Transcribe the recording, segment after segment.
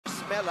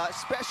Mela,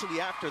 especially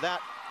after that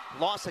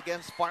loss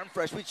against Farm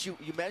Fresh, which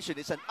you mentioned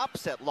is an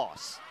upset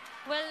loss.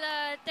 Well,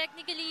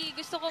 technically,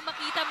 gusto ko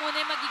makita muna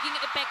yung magiging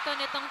epekto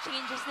nitong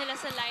changes nila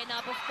sa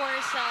lineup. Of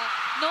course,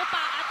 no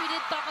Paat, we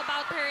did talk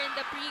about her in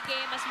the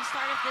pre-game as we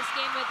started this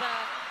game with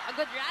a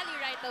good rally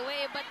right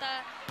away. But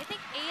I think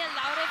Aya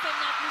Laura, if I'm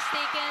not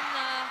mistaken,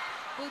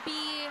 will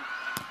be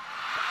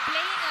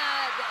playing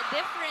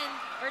different,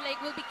 or like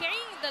will be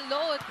carrying the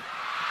load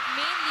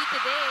mainly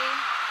today.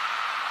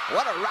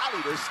 What a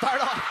rally to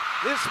start off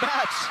this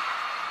match.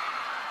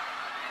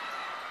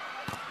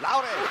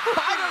 Laure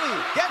finally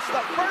gets the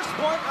first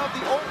point of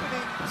the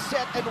opening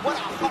set, and what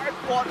a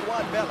hard-fought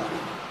one, Mela.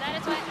 That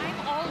is why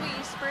I'm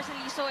always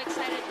personally so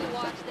excited to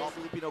watch this.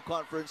 All-Filipino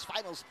Conference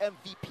Finals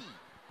MVP.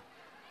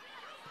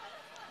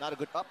 Not a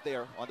good up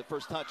there on the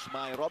first touch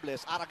by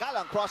Robles.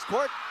 Aragalang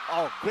cross-court.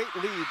 Oh, great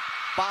lead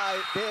by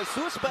De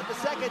Jesus, but the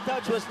second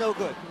touch was no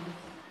good.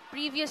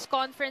 Previous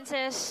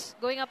conferences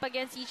going up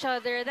against each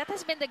other, that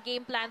has been the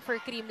game plan for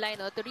Creamline,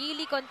 no? To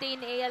really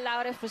contain Aya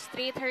Laure,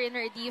 frustrate her in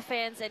her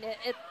defense, and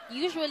it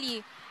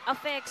usually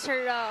affects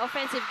her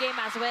offensive game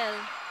as well.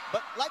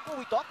 But like what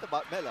we talked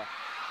about, Mela,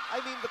 I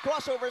mean, the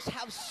crossovers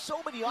have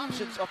so many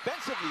options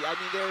offensively. I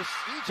mean, there's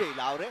EJ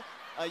Laure,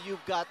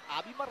 you've got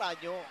Abby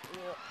Maraño,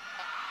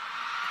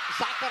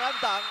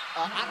 Zacarandang,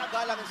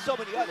 Aragalang, and so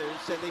many others,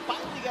 and they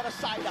finally get a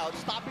side out,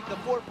 stopping the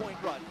 4-point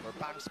run for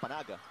Pangs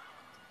Panaga.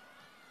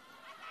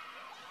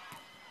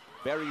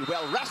 Very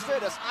well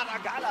rested as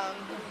Aragalang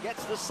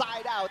gets the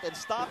side out and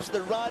stops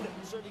the run.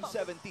 Serving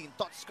 17,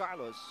 Tots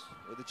Carlos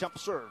with the jump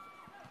serve.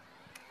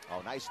 Oh,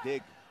 nice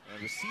dig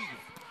and receive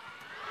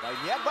by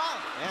Nierva.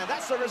 And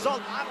that's the result.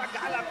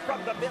 Aragalang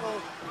from the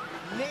middle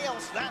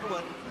nails that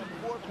one.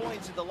 And 4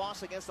 points in the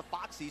loss against the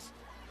Foxies.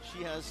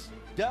 She has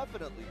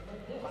definitely.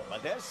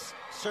 Valdez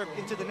served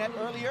into the net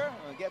earlier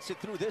and gets it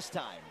through this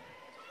time.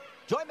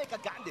 Joy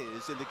Mecagande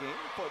is in the game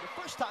for the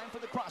first time for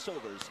the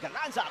crossovers.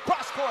 Galanza,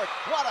 cross-court.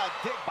 What a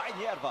dig by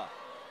Nierva.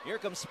 Here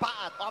comes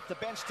Paat off the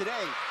bench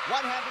today.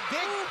 One-handed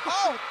dig.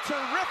 Oh,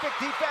 terrific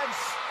defense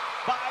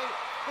by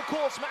the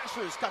Cool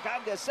Smashers.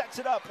 Cagande sets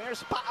it up.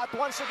 There's Paat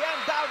once again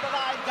down the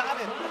line.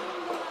 Got it.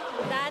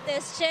 That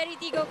is Chery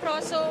Tiggo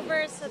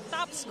Crossovers, the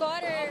top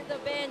scorer of the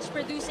bench,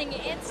 producing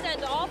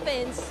instant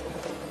offense.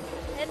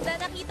 And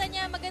nakita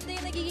niya maganda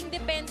yung nagiging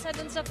depensa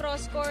dun sa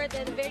cross-court,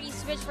 and very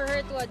switch for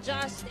her to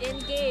adjust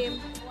in-game.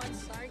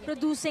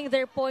 Producing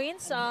their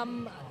points.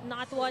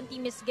 Not one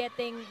team is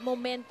getting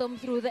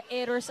momentum through the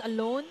errors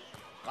alone.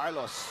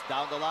 Carlos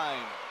down the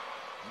line.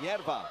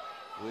 Nierva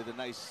with a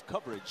nice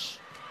coverage.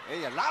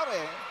 Aya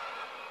Laure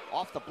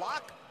off the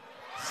block.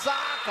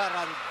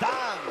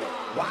 Zacarandang.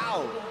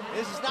 Wow.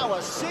 This is now a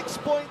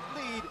 6-point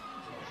lead.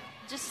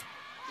 Just,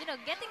 you know,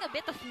 getting a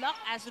bit of luck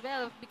as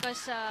well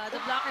because the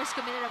blockers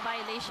committed a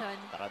violation.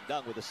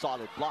 Carandang with a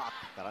solid block.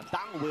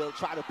 Carandang will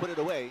try to put it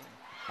away.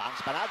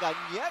 Pangs Panaga,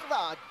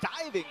 Nierva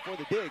diving for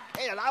the dig.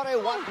 Aya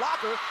Laure, one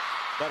blocker.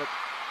 But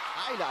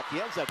Ayla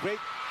Atienza, great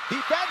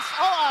defense.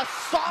 Oh, a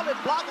solid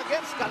block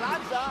against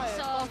Galanza.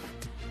 So,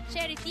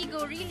 Chery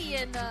Tiggo really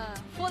in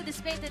full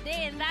display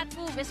today, and that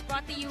move is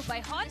brought to you by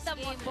Honda.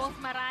 Both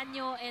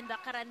Maraño and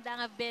Carandang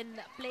have been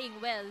playing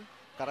well.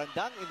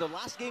 Carandang in the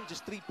last game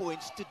just 3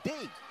 points.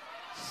 Today,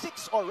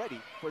 6 already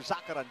for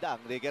Zacarandang.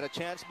 They get a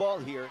chance ball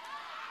here.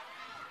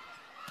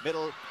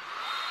 Middle.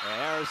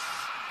 There's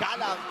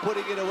Galang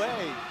putting it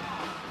away.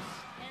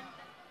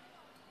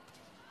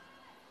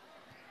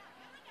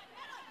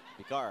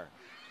 Picar.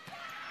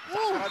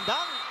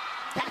 Zacarandang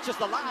catches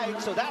the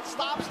line, so that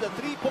stops the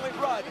 3-point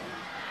run.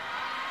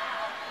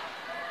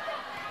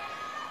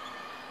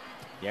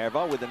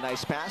 Nierva with a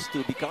nice pass to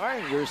Picar.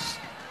 Here's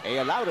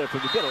Aya Laure from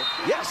the middle.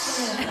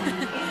 Yes!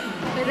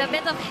 With a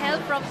bit of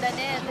help from the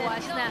net,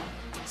 was na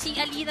si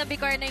Alina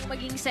Picar na yung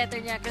maging setter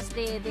niya because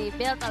they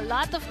built a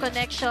lot of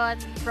connection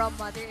from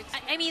other.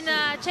 I mean,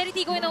 Chery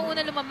Tiggo yung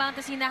una lumamang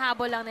tapos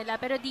hinahabol lang nila.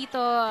 Pero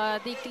dito,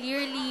 they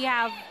clearly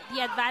have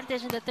the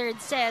advantage in the third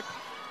set.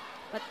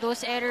 But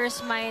those errors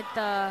might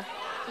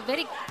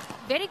be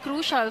very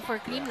crucial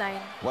for Creamline.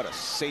 What a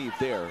save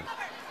there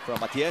from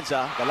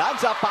Atienza.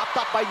 Galanza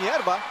popped up by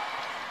Nierva.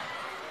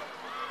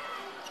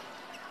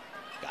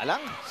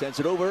 Galang sends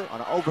it over on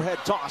an overhead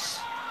toss.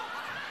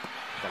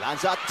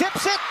 Galanza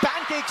tips it.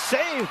 Pancake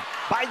save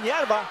by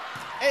Nierva.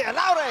 Aya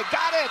Laure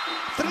got it.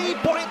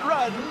 3-point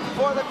run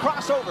for the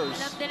crossovers.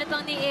 Alam din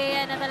itong ni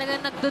Aya na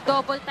talagang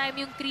nagdo-double time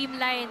yung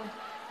Creamline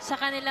sa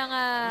kanilang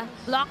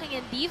blocking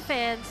and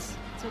defense.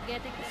 So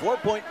getting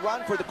 4-point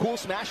run for the Cool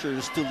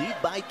Smashers to lead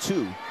by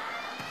 2.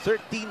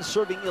 13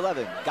 serving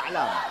 11.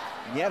 Galang.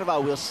 Nierva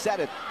will set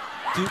it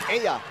to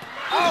Aya.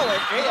 Oh,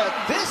 and Aya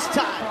this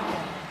time.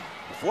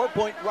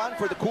 4-point run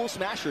for the Cool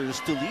Smashers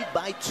to lead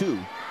by 2.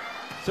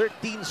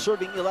 13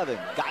 serving 11.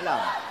 Galang.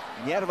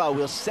 Nierva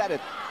will set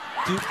it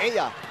to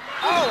Aya.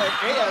 Oh, and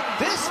Aya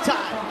this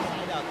time.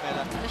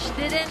 She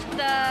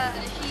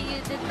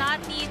did not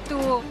need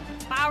to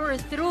power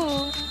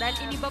through dahil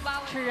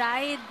inibabaw.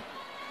 Tried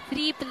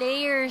 3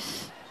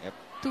 players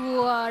to,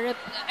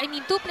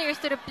 2 players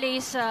to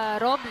replace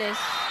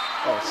Robles.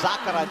 Oh, sa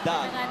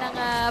Karandang. Nga nang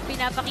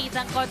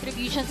pinapakitang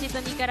contributions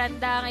ito ni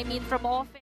Karandang. I mean, from offense.